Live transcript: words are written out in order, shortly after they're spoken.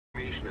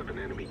location of an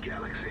enemy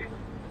galaxy.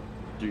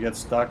 Did you get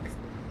stuck,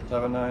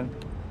 7-9?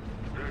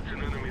 That's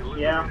an enemy liberator.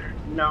 Yeah,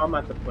 no, I'm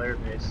at the player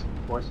base,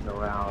 forcing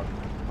around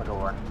the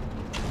door.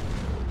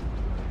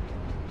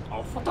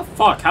 Oh, what the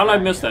fuck? How did I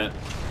miss that?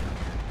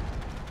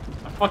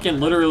 I fucking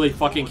literally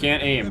fucking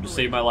can't aim to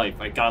save my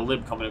life. I got a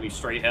lib coming at me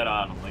straight head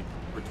on. I'm like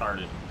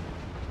retarded.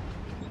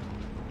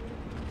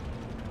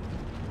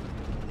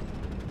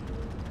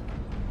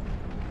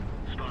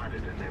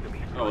 Spotted an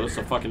enemy. Oh, this is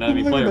a fucking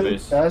enemy player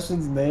base.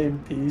 Bastion's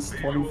name, Peace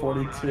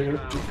 2042.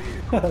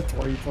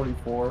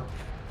 2044.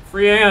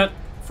 Free ant!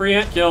 Free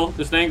ant kill.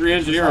 This angry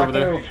engineer over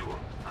there. Visual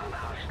on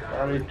hostile.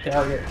 Target,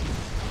 target.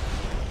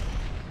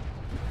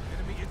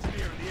 Enemy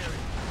engineer in the area.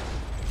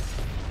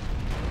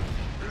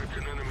 That's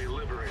an enemy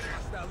liberator.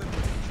 Hostile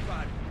liberator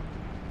spotted.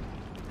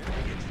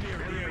 Enemy engineer in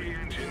the Enemy area.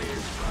 engineer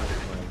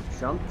spotted.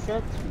 Jump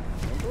jets?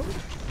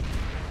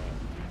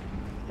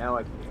 Now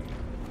I can.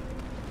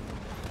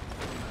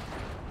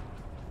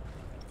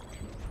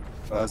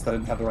 I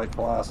didn't have the right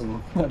class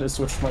and I just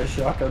switched my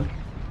shotgun.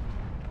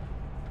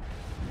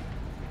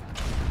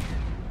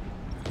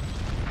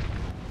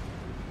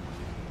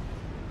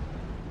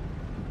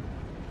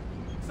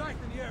 Sight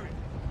in the area.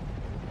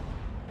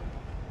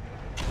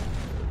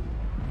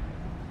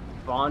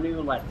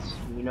 Vanu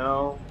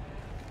Latino.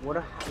 What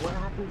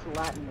happened to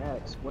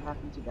Latinx? What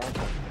happened to that?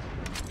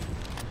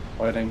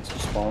 Fighting to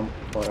spawn,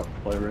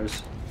 play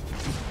race.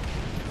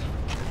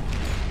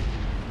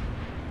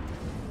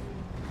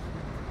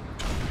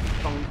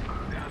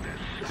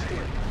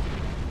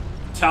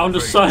 Town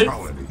to sight.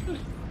 Spotted a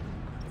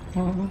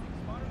vanguard.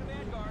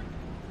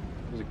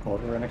 Is it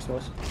cold right next to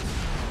us?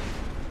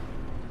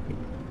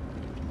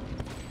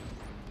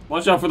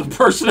 Watch out for the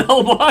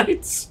personnel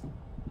lights.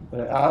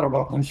 But I don't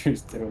know what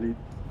she's doing.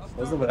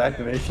 Those are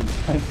activation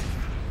time.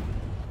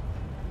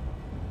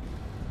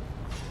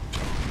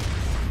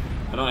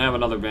 I don't have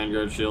another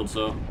Vanguard shield,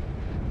 so.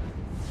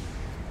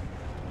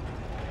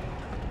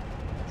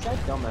 Is that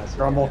dumbass?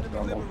 Grumble, Enemy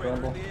grumble, liberator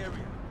grumble. in the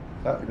area.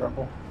 That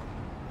grumble.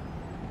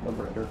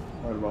 Liberator,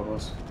 right above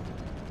us.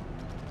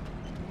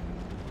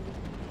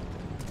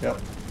 Yep.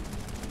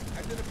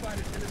 Identified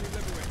as enemy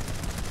liberator.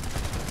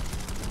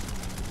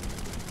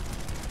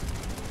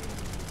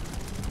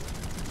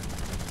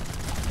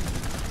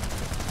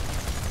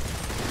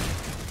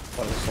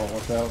 Let us all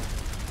look out.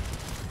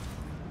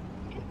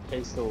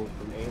 Pistol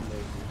from aim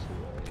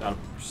lasers. Got a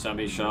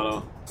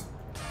semi-shadow.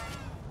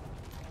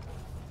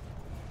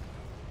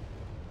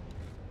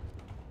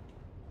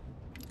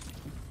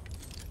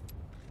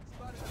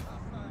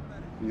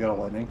 You got a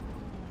lightning.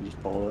 You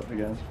just pull it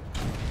again.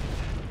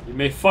 You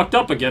may fucked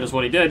up again is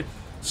what he did.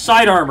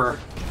 Side armor.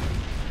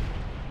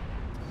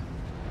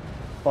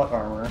 Butt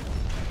armor.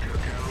 Took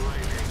out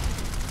lightning.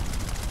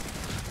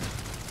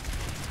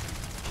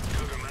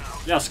 Took him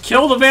out. Yes,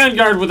 kill the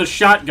Vanguard with a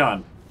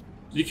shotgun.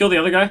 Did you kill the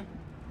other guy?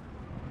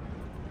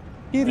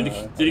 Did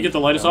he get the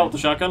light assault with the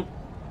shotgun?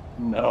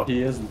 No,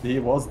 he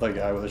was the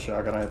guy with a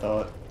shotgun, I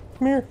thought.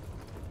 Come here.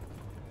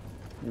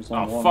 There's Oh,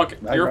 only one. fuck it.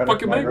 You're a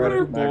fucking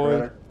magrider?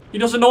 Magrider. He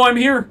doesn't know I'm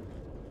here.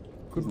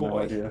 Good No boy.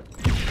 idea.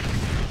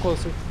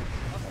 Closer.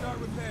 I'll start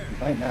repair.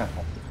 Right now.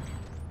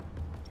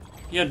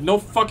 He had no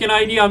fucking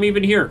idea I'm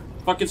even here.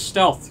 Fucking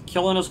stealth.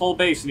 Killing his whole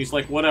base, and he's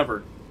like,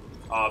 whatever.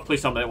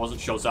 Please tell me that wasn't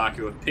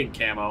Shozaku with pink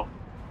camo.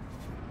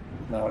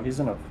 No,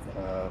 he's in a.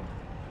 I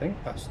think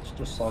I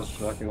just saw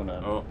Shozaku in a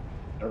Oh.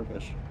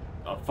 dervish.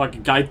 A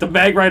fucking guy. The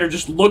Magrider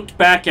just looked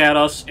back at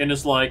us and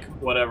is like,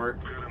 whatever.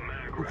 Got a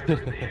magrider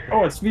in the area.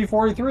 Oh, it's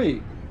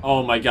V43.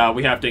 Oh my god,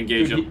 we have to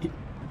engage him.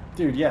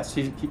 Dude, yes,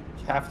 he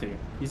have to.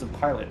 He's a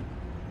pilot.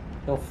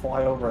 He'll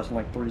fly over us in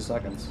like 3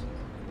 seconds.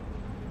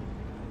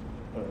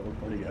 Oh,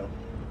 where'd he go?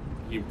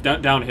 You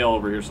downhill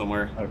over here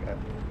somewhere. Okay.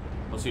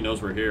 Unless he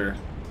knows we're here.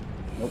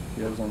 Nope,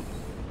 he doesn't.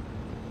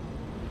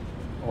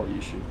 Oh,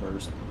 you shoot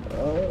first.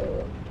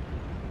 I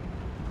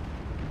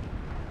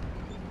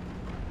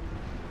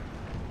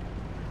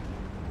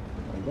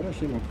better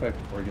shoot him quick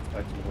before he gets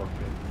back to the work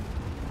pit.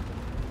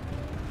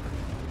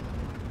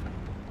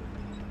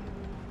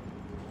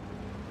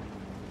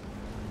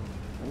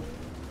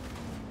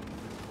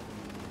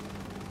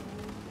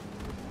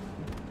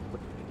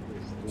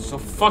 So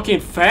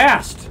fucking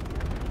fast!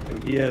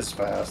 Dude, he is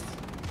fast.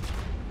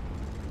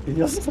 He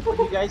doesn't. When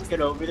you guys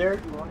get over there,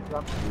 you want to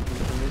drop the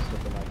lasers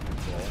with the night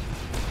control.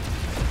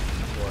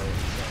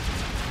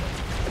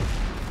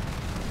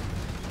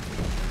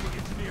 Enemy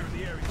engineer in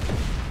the area.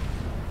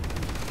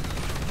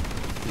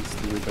 He's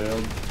still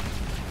bailed.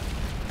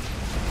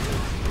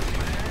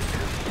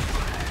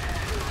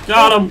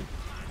 Got him!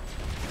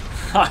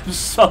 I'm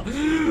so...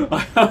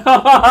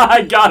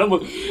 I got him!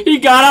 He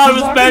got out of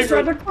his He's bag!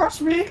 trying to crush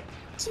me!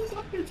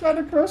 He's trying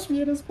to crush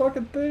me in his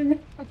fucking thing!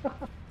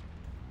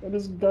 And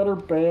his gunner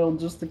bailed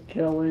just to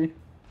kill me.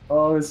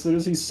 Oh, as soon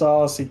as he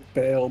saw us, he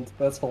bailed.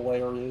 That's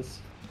hilarious.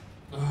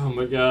 Oh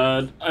my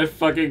god. I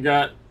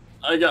got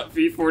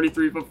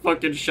V43 with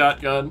fucking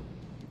shotgun.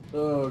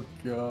 Oh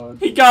god.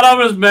 He got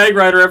out of his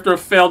Magrider after a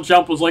failed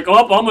jump, was like,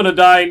 oh, I'm gonna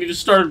die, and he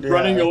just started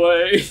running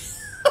away.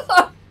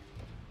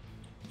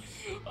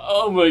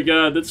 Oh my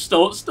god, that's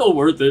still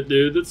worth it,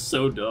 dude. That's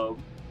so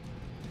dumb.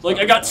 Like,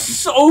 I got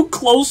so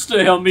close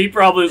to him, he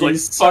probably was like,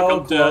 He's fuck, so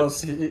I'm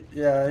close.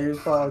 Yeah, he was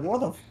probably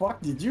like, where the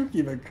fuck did you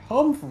even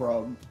come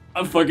from?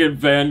 I'm fucking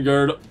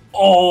Vanguard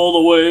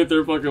all the way at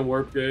their fucking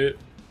warp gate.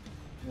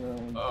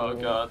 Oh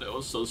god, that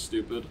was so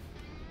stupid.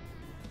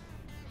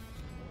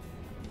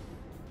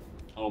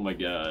 Oh my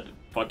god.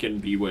 Fucking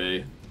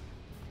B-Way.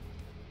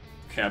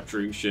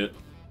 Capturing shit.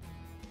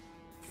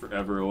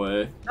 Forever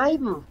away. Not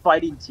even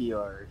fighting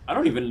TR. I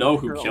don't even know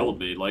who killed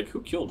me. Like,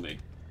 who killed me?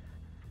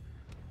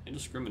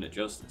 Indiscriminate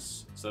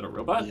justice. Is that a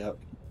robot? Yep.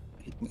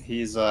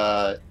 He's one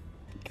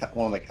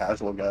of the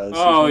casual guys.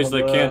 Oh, he's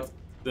one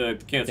the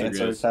of cancer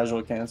guys.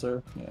 casual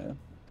cancer. Yeah.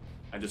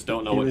 I just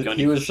don't know what gun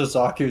he was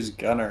Shizaku's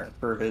gunner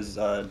for his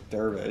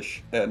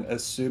dervish, and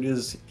as soon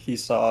as he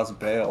saw us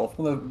bail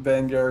from the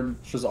Vanguard,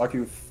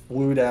 Shizaku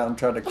flew down,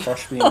 tried to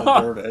crush me in the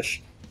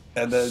dervish,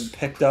 and then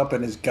picked up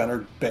and his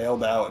gunner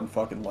bailed out and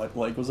fucking like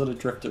was it a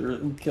drifter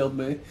and killed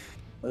me.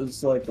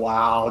 It's like,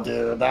 wow,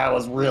 dude, that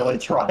was really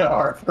try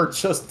hard for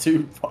just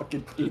 2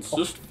 fucking people. It's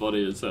just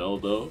funny as hell,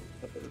 though.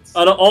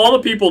 Out of all the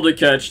people to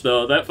catch,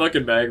 though, that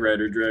fucking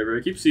magrider driver,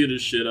 I keep seeing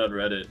his shit on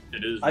Reddit.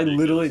 It is ridiculous. I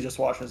literally just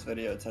watched this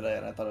video today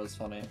and I thought it was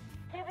funny.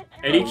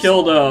 And he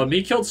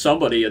killed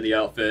somebody in the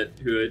outfit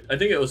who I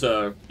think it was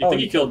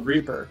he killed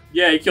Reaper.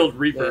 Yeah, he killed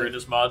Reaper in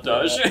his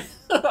montage.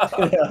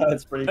 Yeah,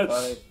 it's pretty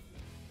funny.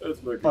 That's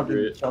fucking Fucking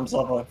great. jumps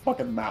off a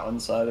fucking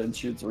mountainside and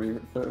shoots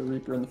Reaper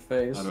in the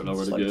face. I don't know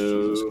where It's to like,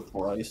 go. Jesus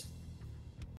Christ.